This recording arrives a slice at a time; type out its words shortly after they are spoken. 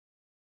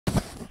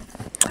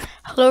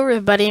Hello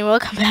everybody and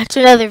welcome back to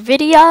another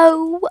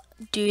video.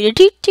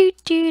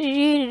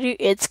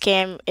 It's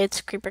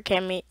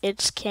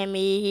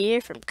Cammy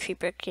here from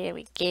Creeper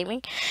Cammy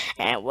Gaming,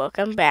 and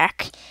welcome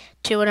back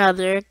to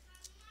another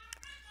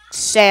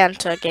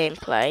Santa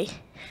gameplay.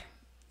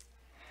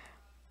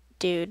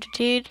 And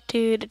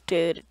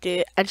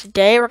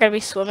today we're gonna be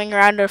swimming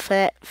around a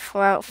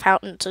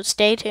fountain, so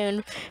stay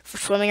tuned for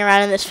swimming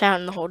around in this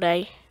fountain the whole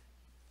day.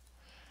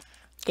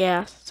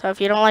 Yeah, so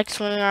if you don't like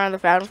swimming around the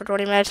fountain for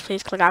 20 minutes,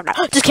 please click out now.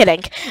 Just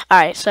kidding.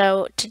 Alright,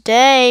 so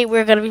today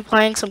we're going to be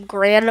playing some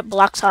Grand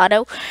Blox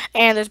Auto,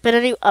 and there's been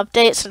a new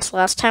update since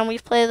last time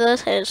we've played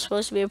this, and it's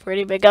supposed to be a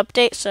pretty big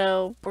update,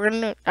 so we're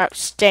going to...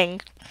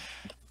 Sting.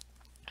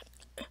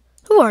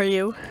 Who are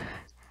you?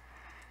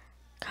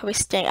 Call me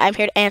Sting. I'm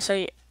here to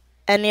answer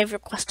any of your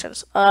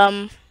questions.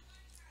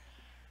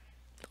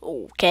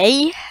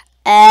 Okay.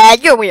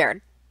 You're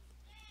weird.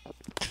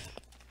 I'm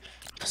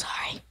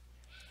sorry.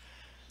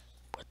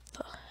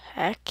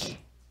 Heck,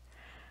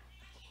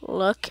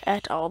 look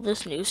at all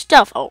this new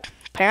stuff. Oh,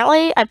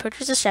 apparently I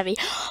purchased a Chevy.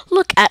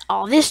 Look at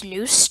all this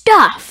new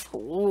stuff.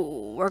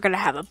 Ooh, we're gonna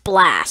have a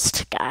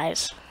blast,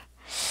 guys.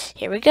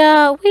 Here we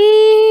go.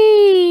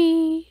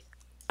 Whee!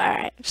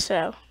 Alright,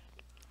 so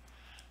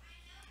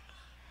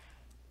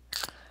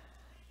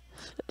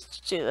let's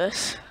do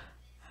this.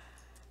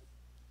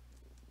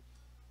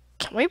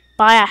 Can we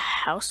buy a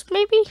house,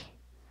 maybe?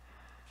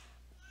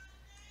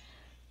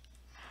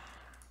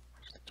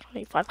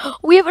 25.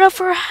 We have enough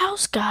for a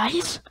house,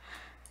 guys.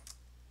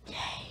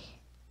 Yay.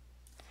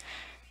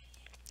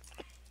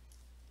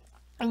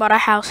 I bought a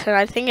house, and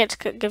I think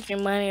it gives you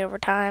money over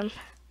time.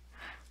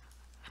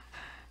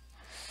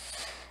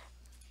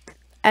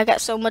 I got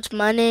so much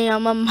money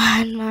on my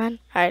mind, man.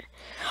 Alright.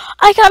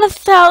 I got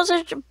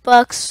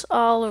 $1,000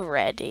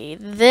 already.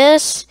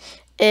 This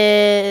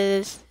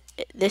is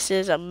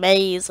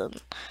amazing.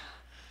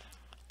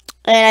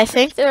 And I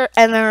think they're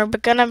gonna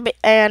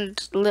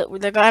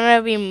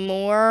be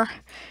more.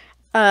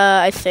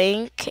 I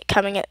think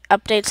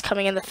updates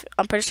coming in the.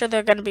 I'm pretty sure there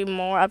are gonna be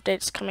more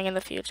updates coming in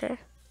the future.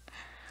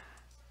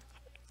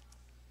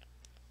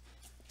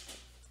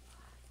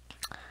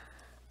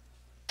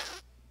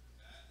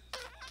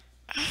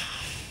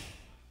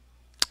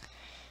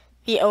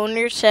 The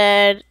owner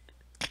said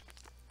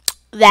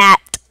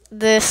that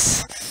they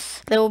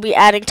will be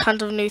adding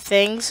tons of new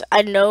things.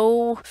 I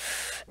know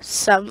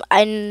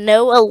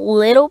a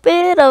little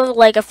bit of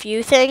like a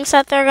few things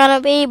that they're gonna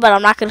be, but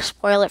I'm not gonna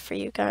spoil it for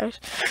you guys.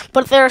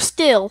 But there's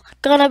still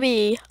gonna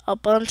be a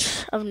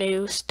bunch of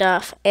new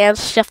stuff and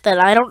stuff that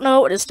I don't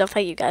know and stuff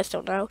that you guys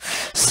don't know.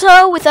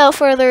 So without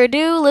further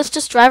ado, let's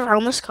just drive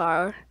around this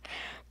car.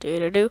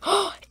 It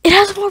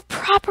has a more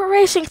proper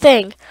racing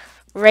thing.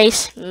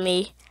 Race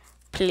me,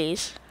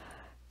 please.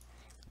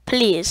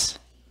 Please.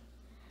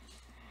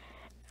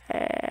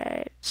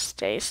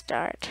 Stay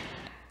start.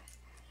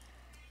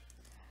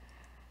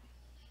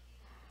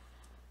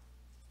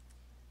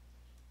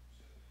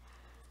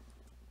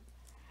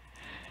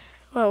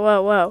 Whoa,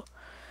 whoa, whoa.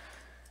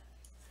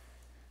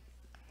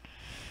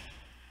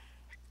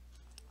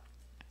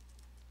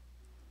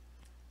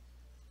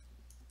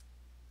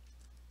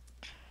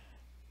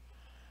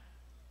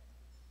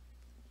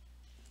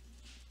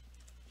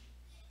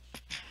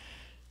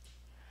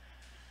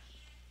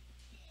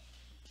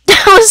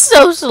 That was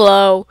so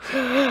slow.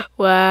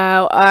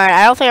 Wow. Alright,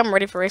 I don't think I'm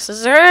ready for races.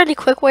 Is there any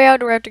quick way out,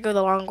 or do I have to go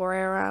the long way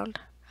around?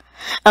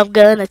 I'm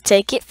gonna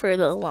take it for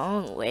the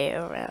long way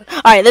around.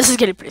 Alright, this is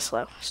getting pretty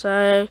slow.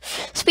 So,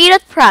 speed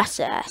up the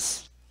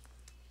process.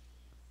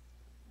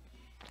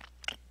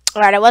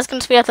 Alright, I was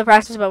gonna speed up the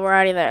process, but we're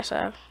already there,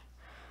 so.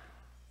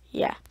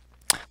 Yeah.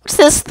 What's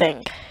this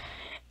thing?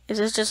 Is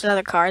this just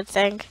another card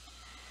thing?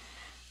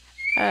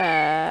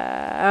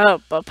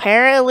 Oh,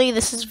 apparently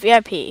this is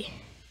VIP.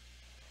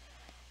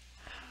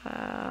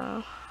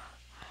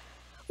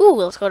 Ooh,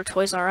 let's go to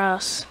Toys R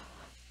Us.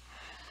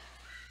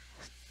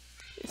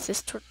 Is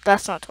this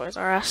that's not Toys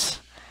R Us.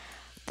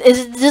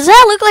 Does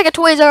that look like a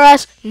Toys R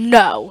Us?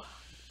 No.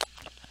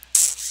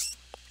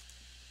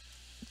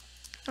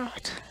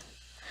 Alright.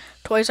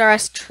 Toys R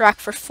Us truck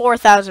for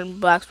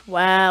 $4,000.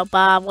 Wow,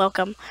 Bob,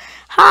 welcome.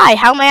 Hi,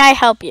 how may I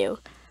help you?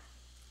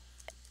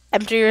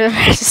 Enter your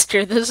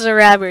register. This is a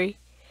robbery.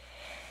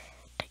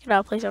 Take it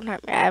out, please don't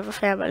hurt me. I have a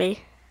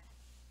family.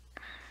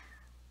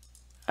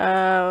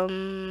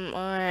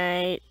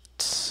 Alright.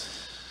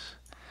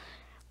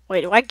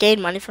 Wait, do I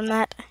gain money from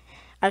that?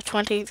 I have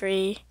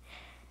 23.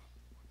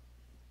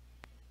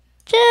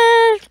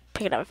 Just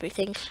pick it up a few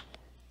things.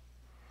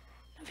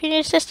 If you need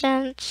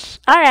assistance.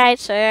 Alright,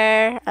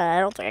 sir. I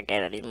don't think I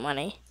get any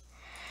money.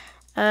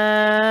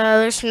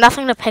 There's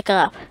nothing to pick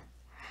up.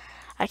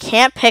 I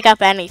can't pick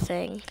up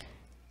anything.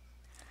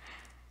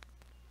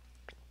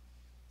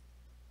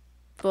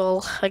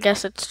 Well, I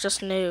guess it's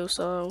just new,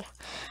 so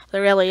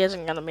there really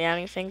isn't gonna be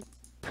anything.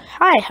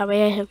 Hi, how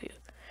may I help you?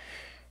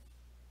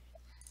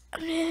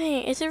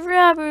 It's a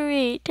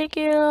robbery. Take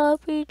it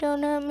off. Please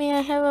don't hurt me. I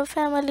have a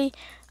family.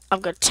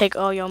 I'm gonna take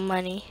all your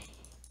money.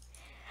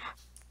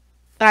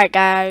 Alright,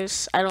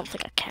 guys. I don't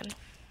think I can.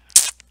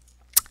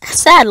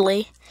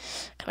 Sadly.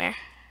 Come here.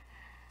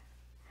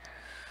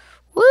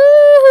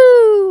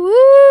 Woohoo!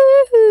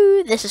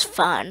 Woohoo! This is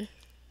fun.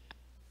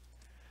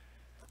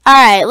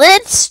 Alright,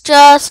 let's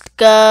just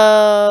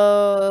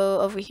go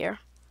over here.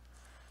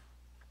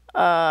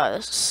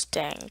 This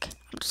stink.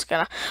 I'm just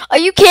gonna... Are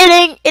you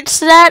kidding? It's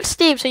that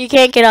steep, so you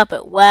can't get up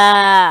it.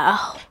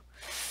 Wow.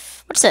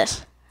 What's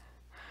this?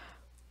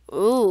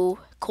 Ooh,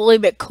 Cooley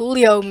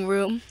McCoolio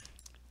room.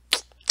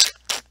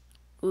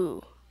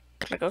 Ooh.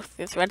 Can I go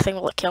through this red thing?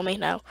 Will it kill me?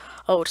 No.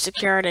 Oh, it's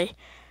security.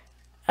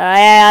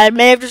 I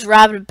may have just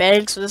robbed a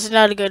bank, so this is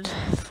not a good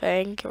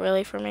thing,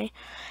 really, for me.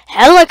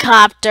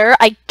 Helicopter!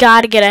 I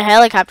gotta get a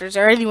helicopter. Is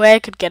there any way I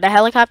could get a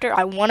helicopter?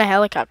 I want a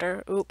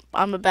helicopter. Oop,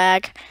 on my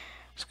bag.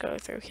 Let's go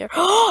through here.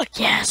 Oh,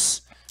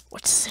 yes!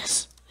 What's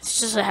this? It's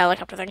just a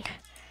helicopter thing.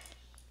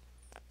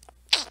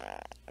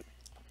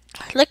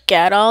 Look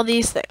at all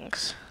these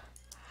things.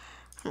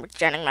 I'm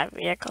regenerating my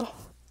vehicle.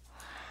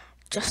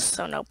 Just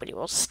so nobody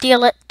will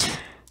steal it.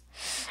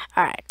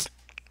 Alright.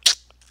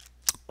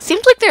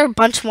 Seems like there are a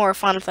bunch more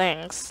fun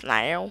things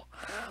now.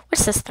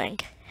 What's this thing?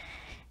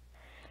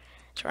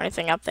 Is there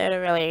anything up there to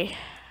really...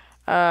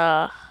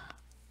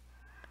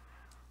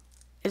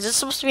 Is this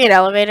supposed to be an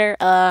elevator?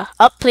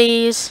 Up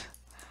please.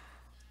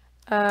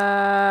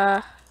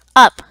 Up.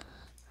 Up!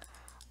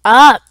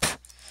 Up!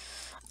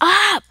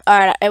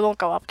 Alright, it won't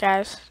go up,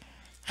 guys.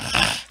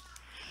 I've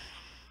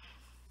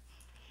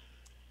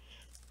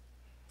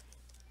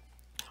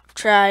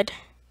tried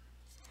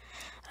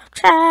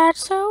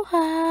so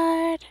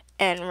hard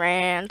and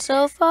ran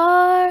so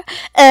far,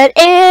 and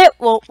it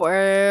won't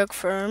work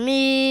for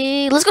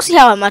me. Let's go see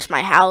how much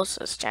my house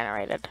is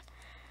generated.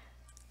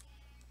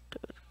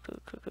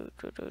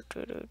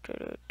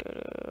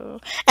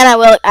 And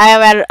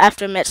I have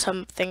to admit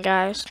something,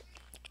 guys.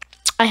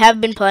 I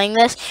have been playing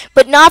this,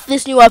 but not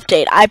this new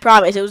update. I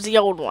promise, it was the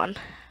old one.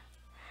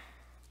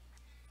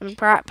 I'm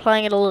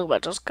playing it a little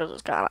bit just because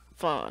it's kind of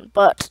fun.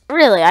 But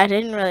really, I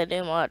didn't really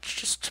do much.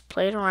 Just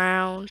played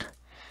around.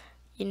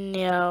 You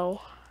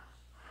know.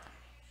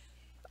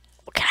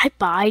 Can I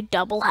buy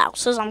double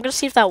houses? I'm gonna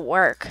see if that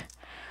work.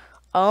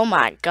 Oh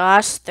my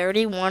gosh,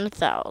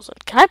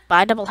 31,000. Can I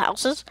buy double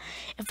houses?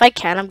 If I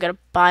can, I'm gonna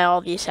buy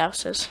all these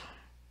houses.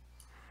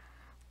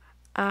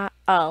 No.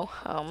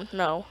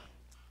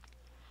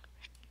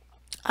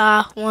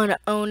 I wanna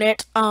own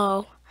it.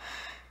 Oh.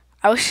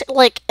 I wish,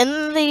 like,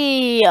 in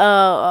the,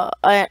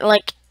 in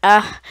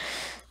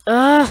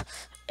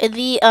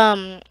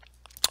the,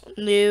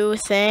 new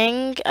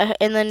thing,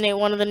 in the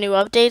one of the new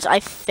updates, I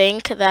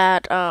think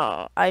that, I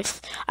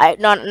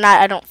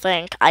don't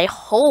think, I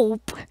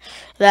hope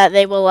that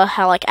they will,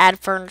 like, add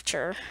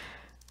furniture.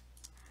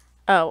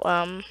 Oh,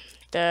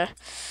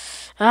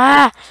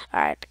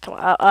 alright, come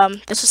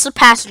on, this is the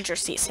passenger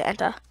seat,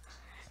 Santa.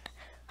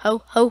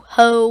 Ho, ho,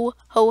 ho,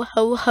 ho,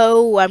 ho,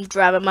 ho, I'm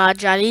driving my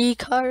Johnny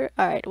car.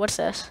 Alright, what's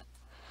this?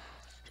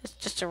 It's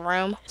just a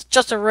room. It's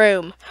just a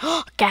room.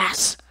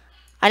 Gas.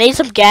 I need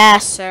some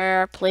gas,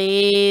 sir,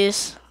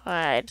 please.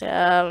 Alright,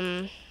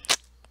 I'm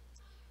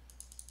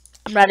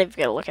not even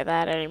gonna look at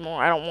that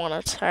anymore. I don't want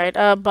it.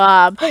 Alright,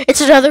 Bob.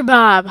 It's another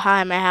Bob. Hi,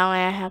 how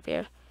may I help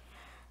you?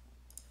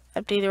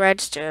 Empty the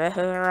register. This is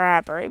a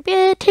robbery.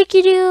 Take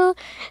you to...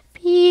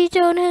 Please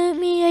don't hurt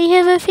me. I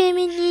have a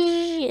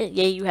family.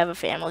 Yeah, you have a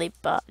family,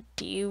 but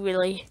do you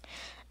really?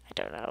 I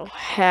don't know.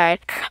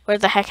 Alright, where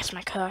the heck is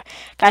my car?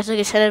 Guys, look,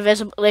 it's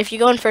invisible. If you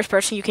go in first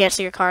person, you can't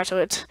see your car, so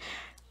it's...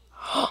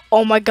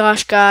 Oh my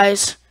gosh,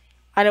 guys.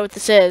 I know what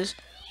this is.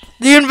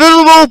 The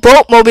invisible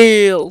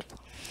boatmobile.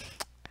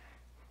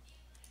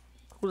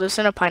 Who lives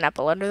in a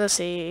pineapple under the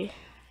sea?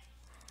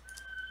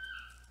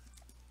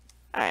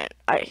 Alright,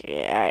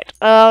 alright.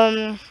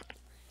 Oh,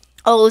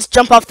 let's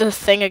jump off the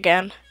thing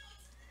again.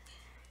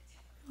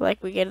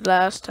 Like we did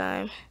last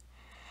time.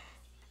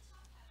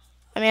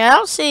 I mean, I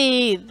don't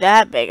see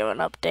that big of an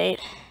update.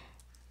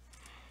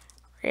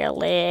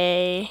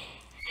 Really?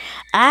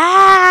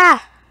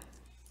 Ah!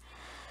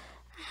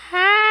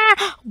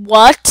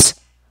 What?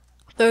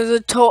 There's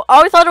a toy.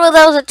 Oh, I thought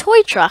that was a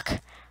toy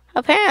truck.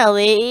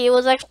 Apparently, it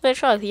was actually a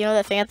truck. You know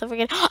that thing at the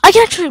freaking... I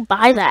can actually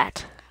buy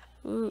that.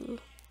 Ooh.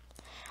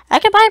 I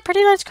could buy a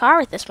pretty nice car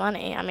with this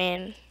money. I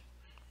mean...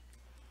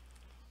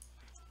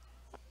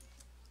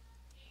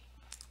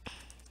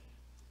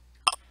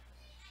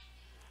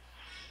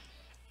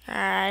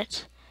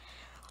 Alright.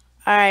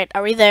 Alright,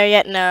 are we there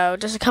yet? No,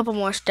 just a couple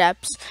more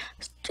steps.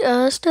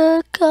 Just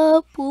a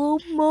couple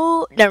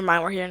more. Never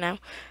mind, we're here now.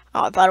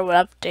 Oh, I thought it would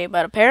update,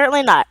 but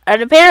apparently not.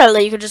 And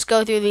apparently you could just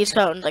go through these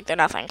cones like they're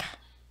nothing.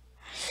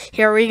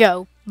 Here we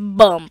go.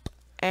 Bump.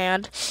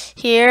 And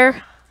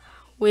here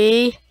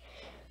we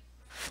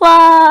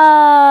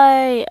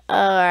fly.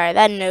 Alright,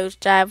 that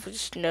nosedive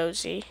was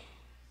nosy.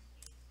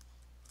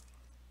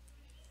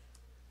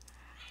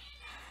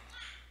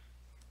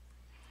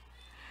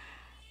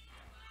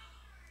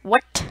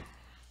 What?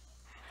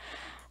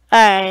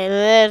 Alright,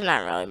 there's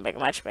not really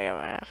much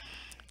bigger.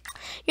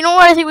 You know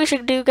what I think we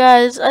should do,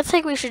 guys? I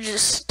think we should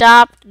just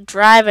stop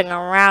driving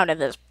around in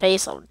this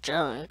piece of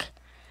junk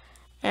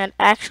and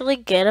actually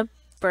get a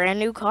brand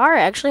new car.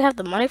 I actually have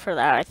the money for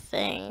that, I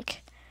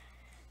think.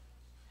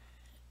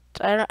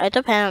 It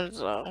depends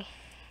though.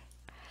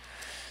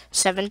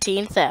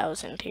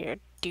 17,000 here.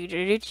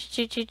 Imagine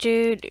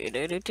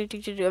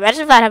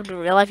if that happened in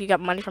real life. You got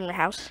money from your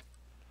house.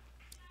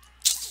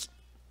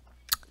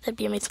 That'd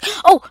be amazing.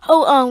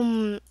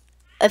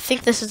 I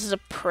think this is a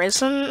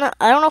prison.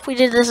 I don't know if we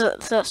did this,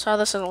 saw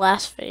this in the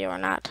last video or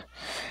not.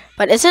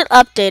 But is it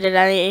updated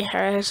any,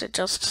 or is it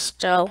just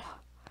still,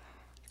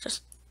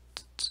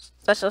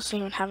 that doesn't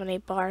even have any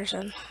bars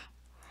in.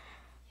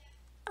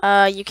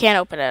 You can't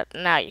open it.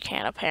 Now you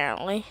can,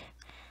 apparently.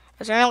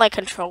 Is there any, like,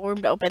 control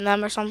room to open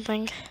them or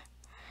something?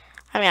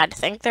 I mean, I'd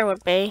think there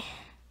would be.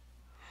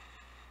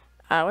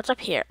 What's up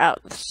here? Oh,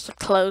 this is a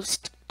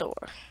closed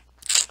door.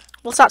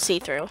 Well, it's not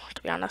see-through,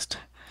 to be honest.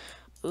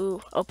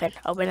 Ooh, open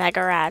that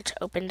garage.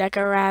 Open that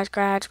garage.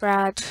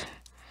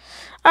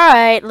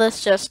 Alright,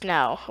 let's just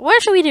know.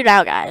 What should we do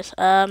now, guys?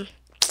 I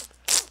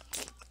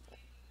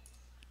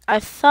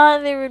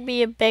thought there would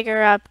be a bigger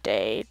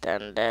update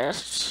than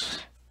this.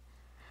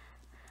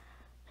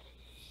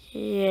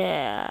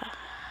 Yeah.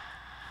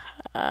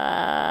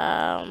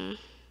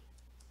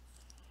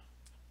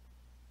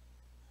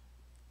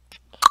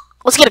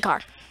 Let's get a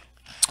car.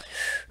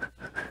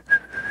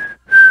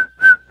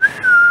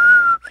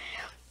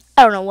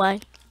 I don't know why.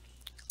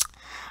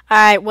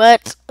 Alright,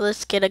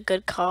 let's get a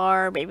good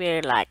car.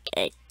 Maybe like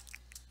a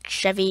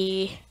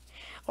Chevy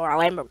or a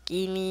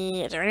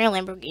Lamborghini. Is there any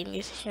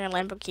Lamborghinis here?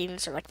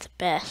 Lamborghinis are like the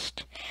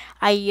best.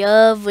 I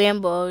love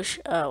Lambos.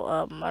 I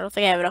don't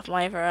think I have enough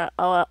money for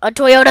a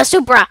Toyota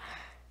Supra.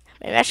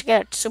 Maybe I should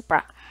get a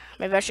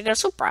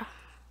Supra.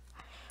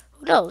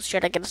 Who knows?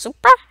 Should I get a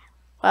Supra?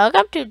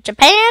 Welcome to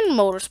Japan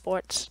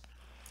Motorsports.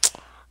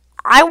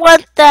 I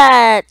want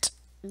that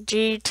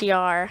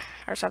GTR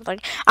or something.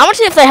 I want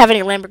to see if they have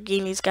any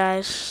Lamborghinis,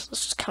 guys.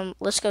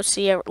 Let's go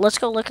see. Let's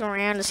go look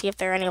around and see if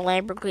there are any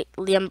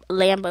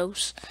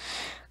Lambos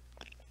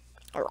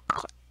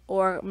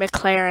or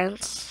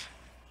McLarens.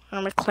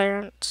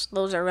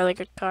 Those are really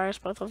good cars,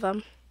 both of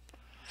them.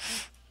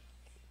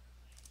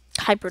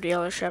 Hyper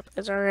dealership.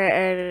 Is there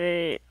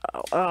any?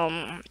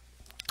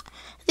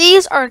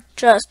 These are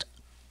just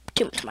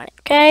too much money.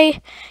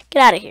 Okay,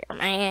 get out of here,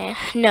 man.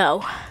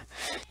 No.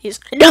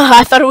 No,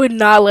 I thought it would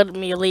not let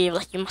me leave.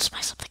 Like, you must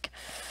buy something.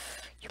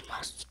 You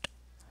must.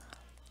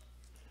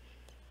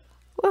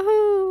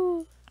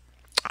 Woohoo!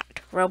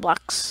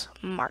 Roblox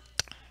Mart.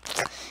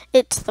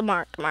 It's the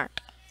Mart.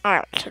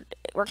 Alright,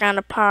 work on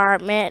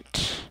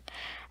apartment.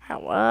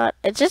 What?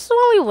 Is this the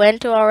one we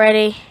went to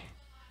already?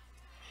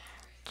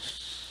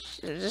 Is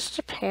this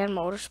Japan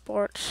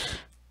Motorsports?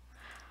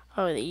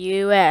 Oh, the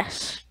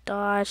US.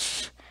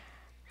 Dodge.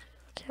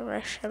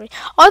 Chevy.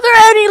 Are there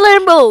any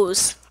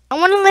Lambos? I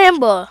want a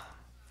Lambo.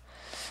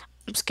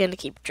 I'm just gonna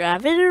keep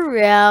driving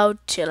around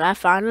till I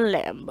find a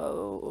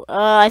Lambo.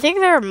 I think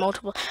there are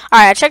multiple.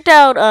 Alright, I checked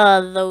out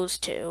those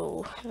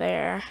two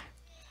there.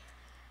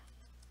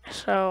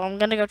 So I'm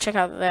gonna go check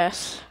out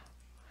this.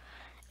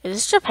 Is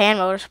this Japan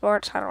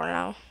Motorsports? I don't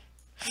know.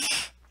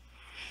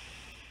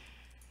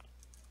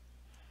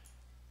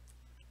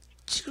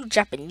 Too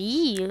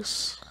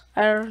Japanese.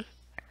 I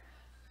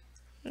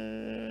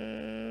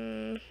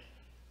don't.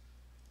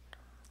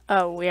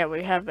 Oh yeah,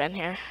 we have been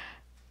here.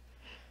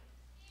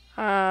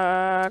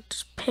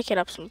 Just picking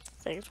up some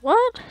things.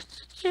 What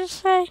did you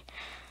say?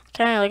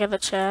 Can I look at the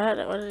chat?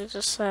 What did it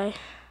just say?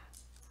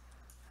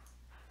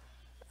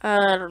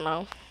 I don't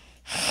know.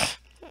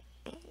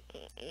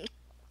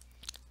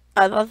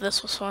 I thought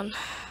this was fun.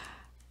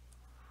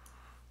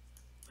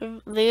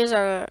 Is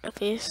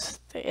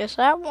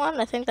that one?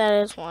 I think that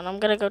is one. I'm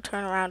gonna go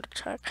turn around to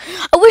check.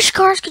 I wish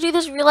cars could do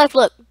this in real life.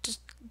 Look,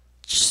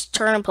 just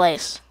turn in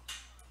place.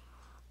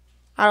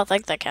 I don't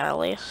think they can, at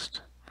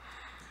least.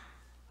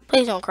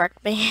 Please don't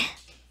correct me.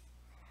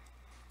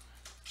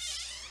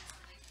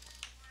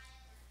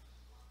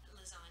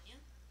 Lasagna,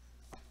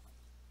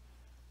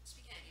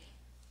 spaghetti,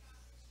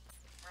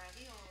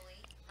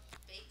 ravioli,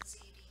 baked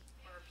ziti,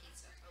 or a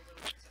pizza, a little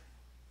pizza.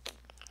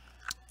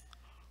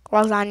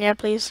 Lasagna,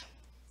 please.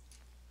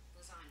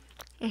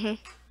 Lasagna.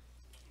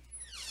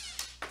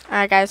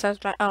 Alright, guys,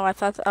 that's my. Oh, I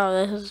thought. Oh,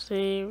 this is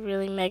the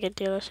really mega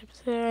dealership.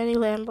 Is there any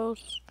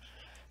Lambos?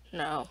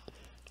 No.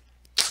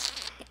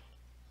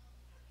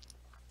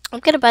 I'm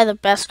gonna buy the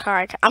best car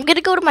I can. I'm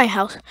gonna go to my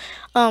house.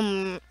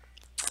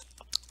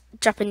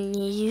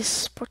 Japanese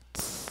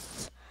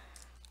sports.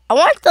 I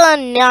want the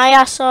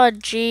Nyasa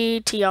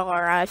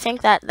GTR. I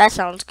think that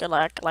sounds good,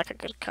 like a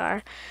good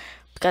car.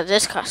 Because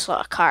this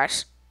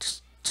car's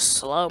just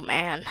slow,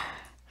 man.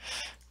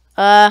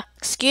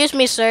 Excuse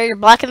me, sir. You're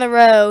blocking the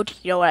road.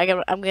 You know what?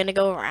 I'm gonna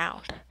go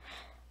around.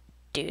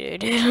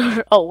 Dude.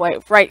 Oh,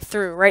 wait. Right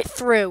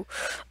through.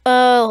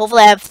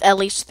 Hopefully I have at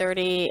least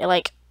 30,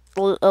 like,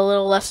 a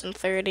little less than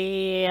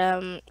 30, I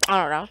don't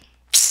know.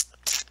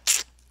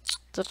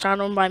 That's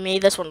not owned by me.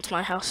 This one's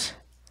my house.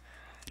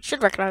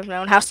 Should recognize my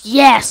own house.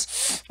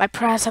 Yes! My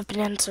prayers have been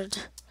answered.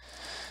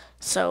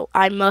 So,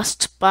 I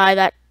must buy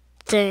that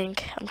thing.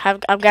 I'm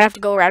gonna have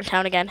to go around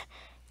town again.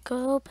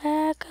 Go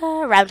back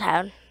around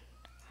town.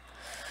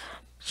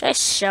 Should I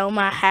sell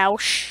my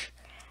house?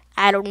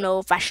 I don't know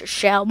if I should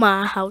sell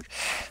my house.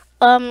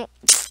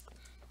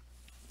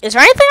 Is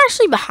there anything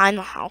actually behind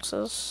the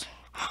houses?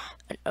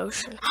 An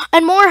ocean.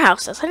 And more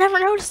houses. I never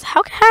noticed.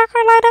 How could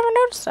I never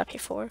noticed that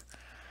before?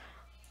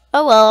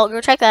 Oh well,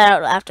 go check that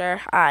out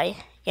after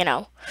I,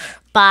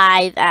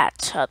 buy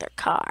that other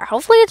car.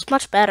 Hopefully it's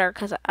much better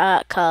cause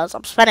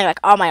I'm spending like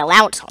all my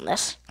allowance on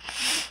this.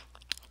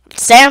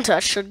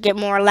 Santa should get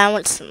more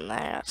allowance than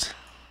that.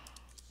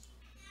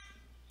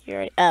 You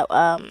already,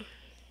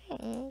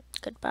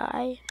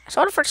 goodbye. I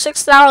sold it for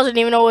 $6,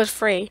 even though it was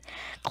free.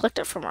 Clicked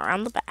it from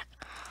around the back.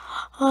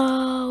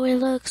 Oh, it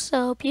looks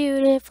so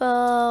beautiful.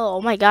 Oh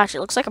my gosh,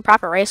 it looks like a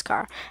proper race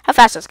car. How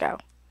fast does this go?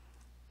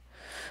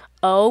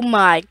 Oh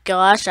my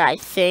gosh, I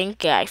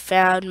think I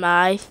found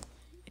my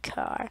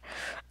car.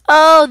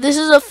 Oh, this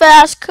is a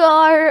fast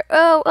car.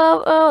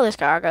 Oh, this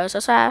car goes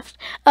so fast.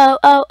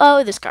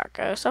 Oh, this car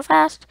goes so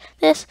fast.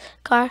 This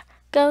car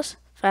goes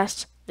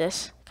fast.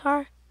 This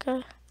car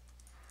goes.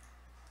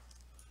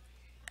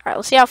 Alright,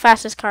 let's see how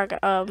fast this car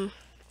goes.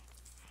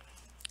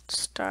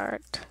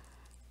 Start.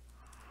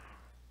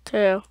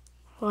 2,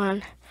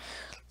 1.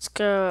 Let's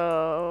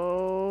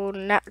go.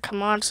 Now,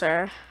 come on,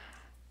 sir.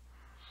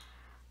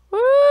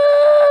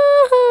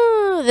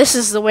 Woohoo! This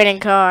is the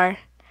winning car.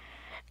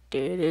 Oh,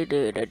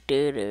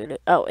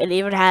 it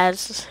even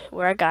has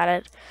where I got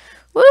it.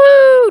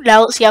 Woo!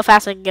 Now let's see how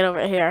fast I can get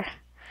over here.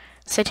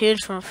 Stay tuned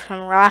for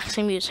some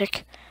relaxing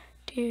music.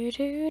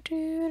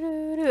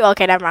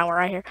 Okay, never mind. We're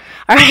right here.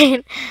 All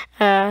right.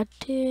 I've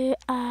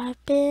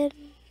been.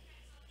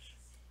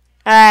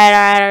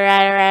 Alright.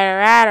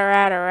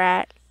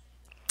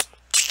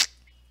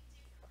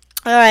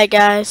 Alright,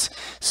 guys.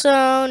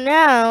 So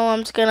now I'm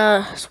just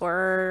gonna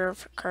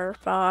swerve,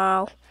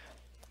 curveball,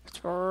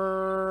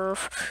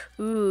 swerve.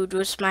 Ooh,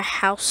 this is my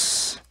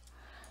house.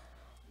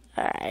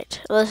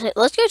 Alright, let's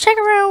go check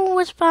around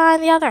what's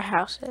behind the other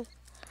houses.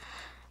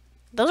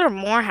 Those are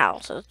more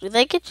houses. Do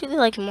they get you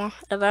like more?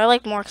 Are they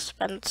like more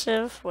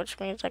expensive? Which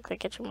means like they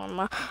get you more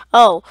money.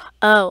 Oh!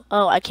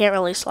 I can't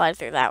really slide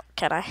through that,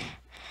 can I?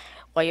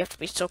 Well, you have to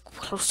be so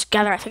close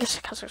together. I think it's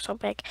because they're so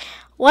big.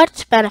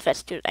 What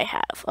benefits do they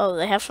have? Oh,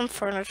 they have some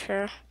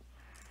furniture.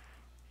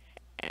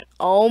 And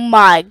oh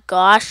my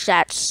gosh,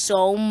 that's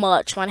so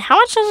much money. How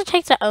much does it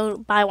take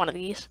to buy one of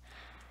these?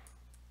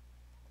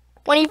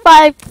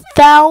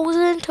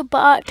 25,000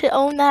 to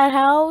own that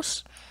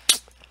house.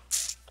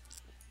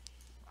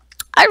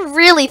 I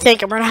really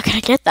think we're not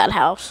gonna get that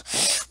house.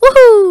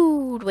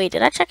 Woohoo! Wait,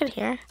 did I check it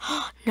here?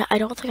 No, I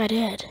don't think I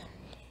did.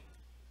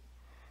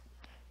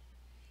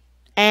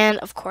 And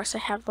of course, I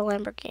have the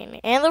Lamborghini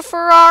and the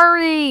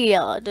Ferrari.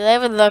 Do they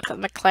have the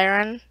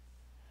McLaren?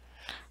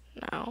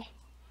 No.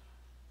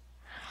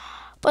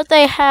 But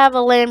they have a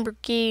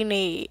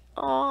Lamborghini.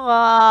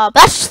 Oh,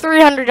 that's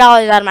 $300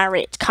 out of my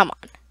reach. Come on.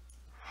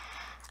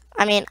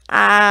 I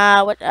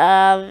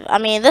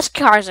mean, this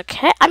car's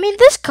okay. I mean,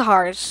 this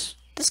car's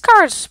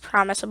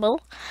promisable.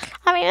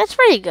 I mean, it's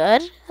pretty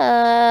good.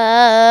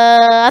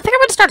 I think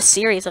I'm gonna start a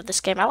series of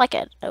this game. I like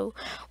it. Oh,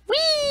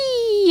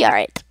 wee! All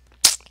right.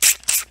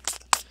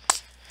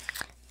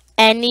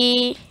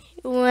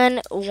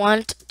 Anyone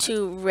want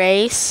to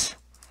race?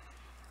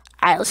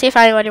 Alright, let's see if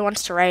anybody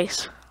wants to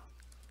race.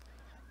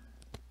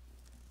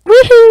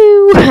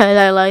 Woohoo!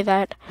 I like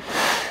that.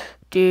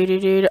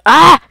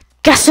 Ah!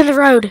 Gas in the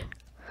road!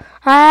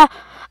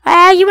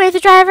 You made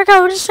the driver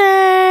go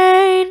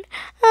insane!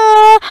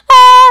 Oh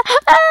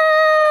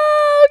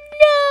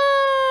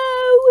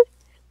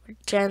no!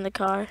 Jam the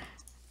car.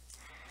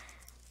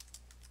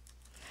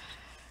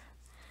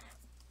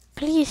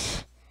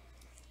 Please.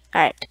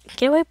 Alright,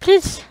 get away,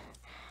 please.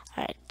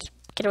 Alright,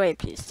 get away,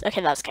 please.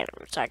 Okay, that was kind of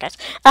rude. Sorry, guys.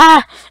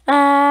 I'm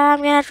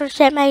gonna have to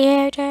set my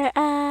hair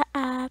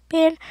up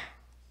in.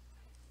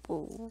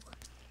 Ooh.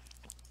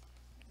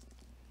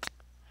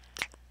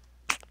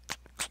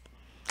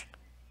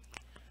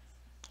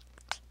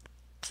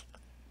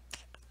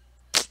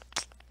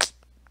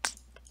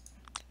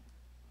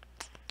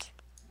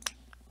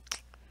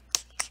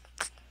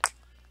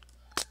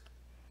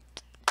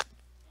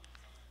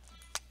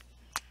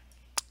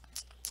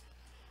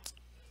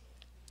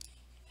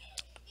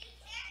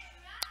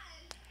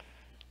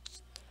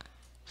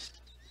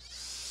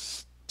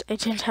 I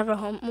didn't have a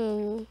home.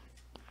 Ooh.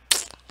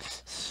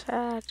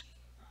 Sad.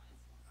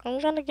 I'm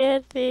gonna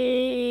get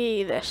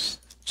this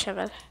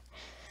Chevrolet.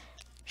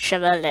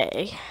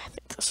 I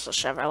think this is a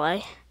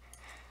Chevrolet.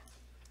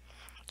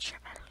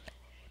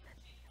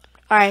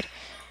 Alright.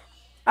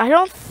 I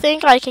don't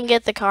think I can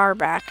get the car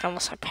back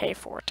unless I pay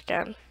for it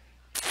again.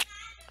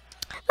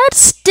 That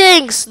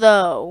stinks,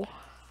 though.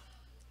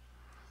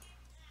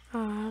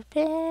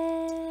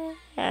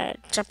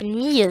 Jumping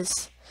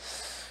knees.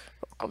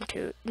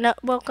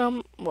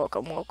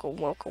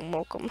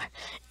 Welcome.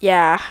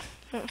 Yeah.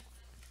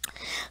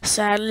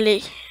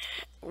 Sadly,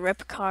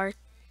 rip car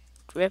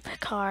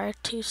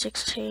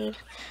 216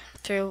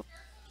 through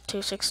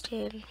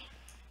 216.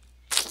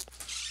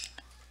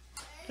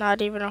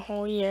 Not even a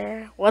whole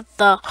year. What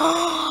the?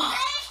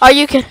 Are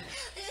you kidding?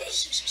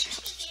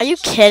 Are you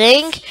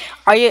kidding?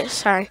 Are you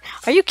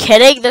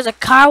kidding? There's a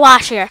car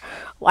wash here.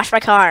 Wash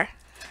my car.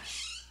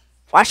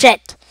 Wash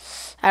it.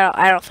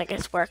 I don't think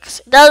it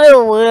works. It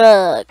doesn't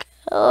work.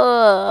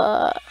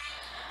 Alright,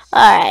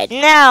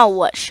 now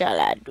what shall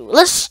I do?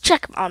 Let's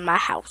check on my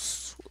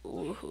house.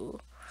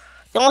 Ooh.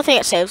 The only thing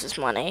it saves is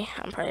money,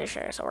 I'm pretty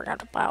sure. So we're gonna have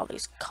to buy all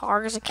these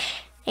cars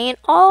and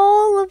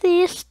all of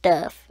this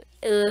stuff.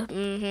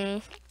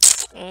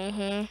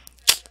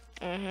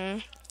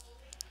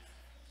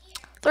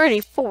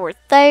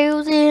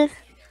 34,000.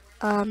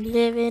 I'm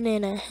living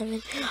in a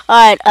heaven.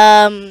 Alright,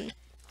 I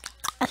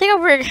think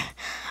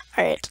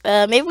alright,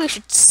 maybe we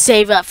should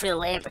save up for the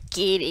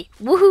Lamborghini.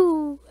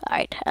 Woohoo!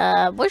 Alright,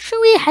 how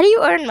do you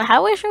earn,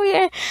 how should we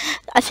earn?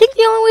 I think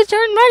the only way to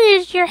earn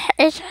money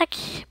is like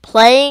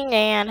playing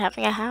and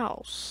having a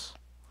house.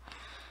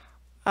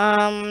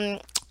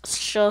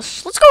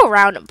 Let's go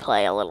around and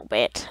play a little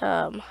bit.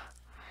 Alright,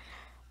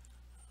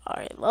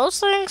 those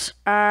things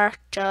are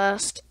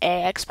just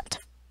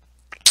expensive.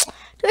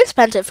 Too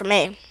expensive for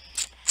me.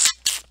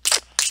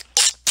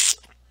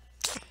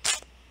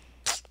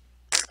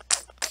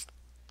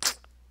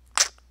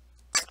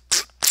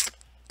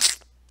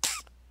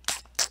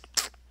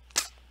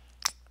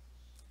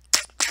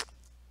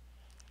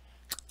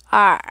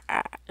 Alright.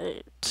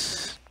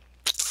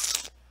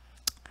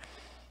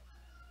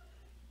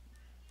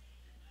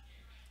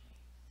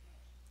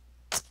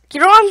 You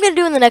know what I'm going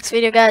to do in the next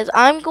video, guys?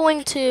 I'm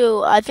going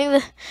to,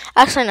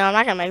 actually, no, I'm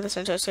not going to make this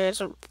into a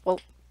series.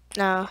 Well,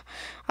 no.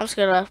 I'm just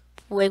going to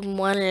make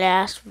one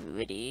last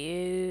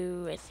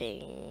video, I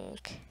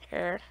think.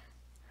 Here.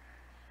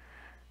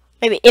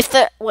 Maybe,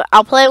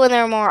 I'll play it when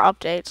there are more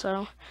updates,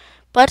 so.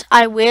 But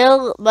I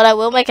will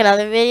make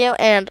another video,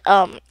 and,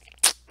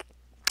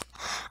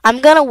 I'm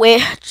gonna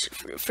wait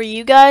for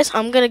you guys.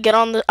 I'm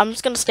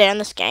just gonna stay on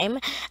this game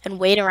and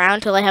wait around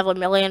until I have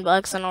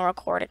 $1,000,000 and I'll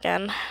record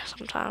again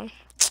sometime.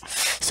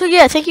 So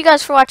yeah, thank you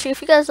guys for watching.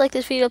 If you guys like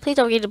this video, please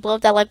don't forget to blow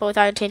up that like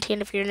button with TNT.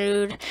 And if you're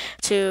new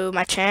to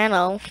my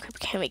channel,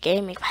 Creepy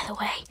Gaming, by the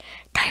way,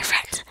 tell your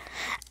friends.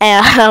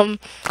 And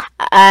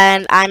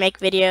I make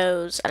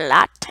videos a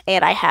lot,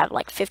 and I have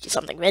like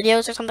 50-something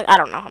videos or something. I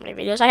don't know how many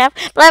videos I have,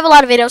 but I have a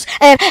lot of videos,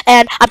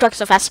 and I'm talking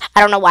so fast.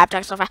 I don't know why I'm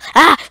talking so fast.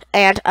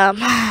 And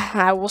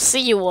I will see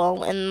you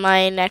all in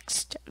my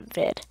next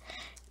vid.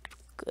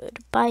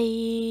 Goodbye.